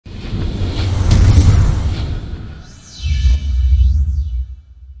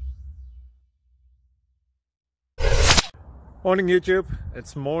Morning YouTube,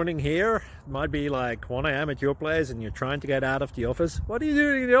 it's morning here. It might be like 1 a.m. at your place and you're trying to get out of the office. What are you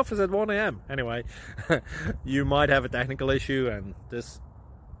doing in the office at 1 a.m.? Anyway, you might have a technical issue and this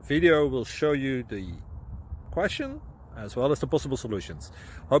video will show you the question as well as the possible solutions.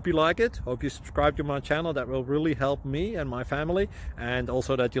 Hope you like it, hope you subscribe to my channel. That will really help me and my family, and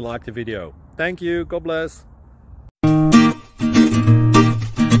also that you like the video. Thank you, God bless.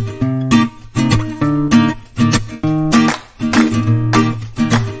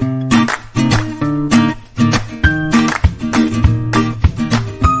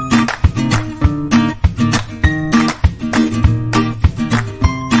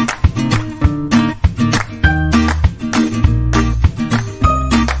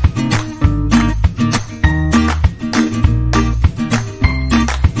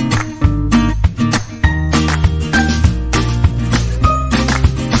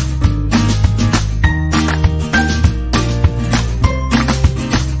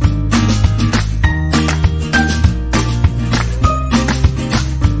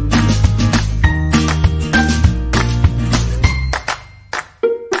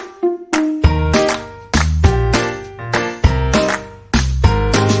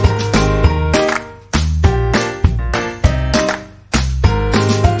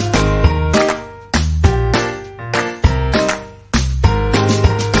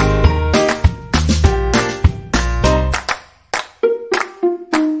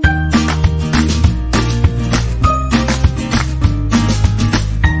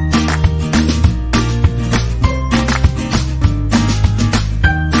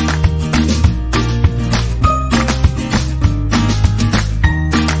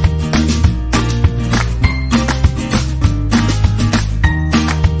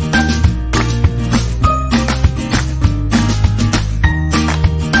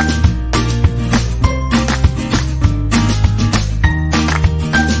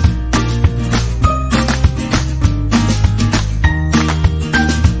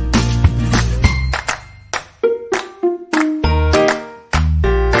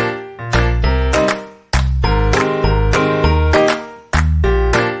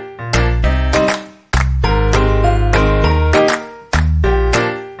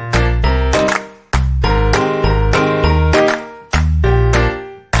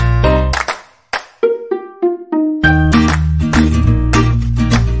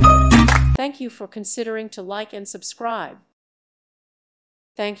 Thank you for considering to like and subscribe.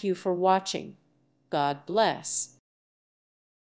 Thank you for watching. God bless.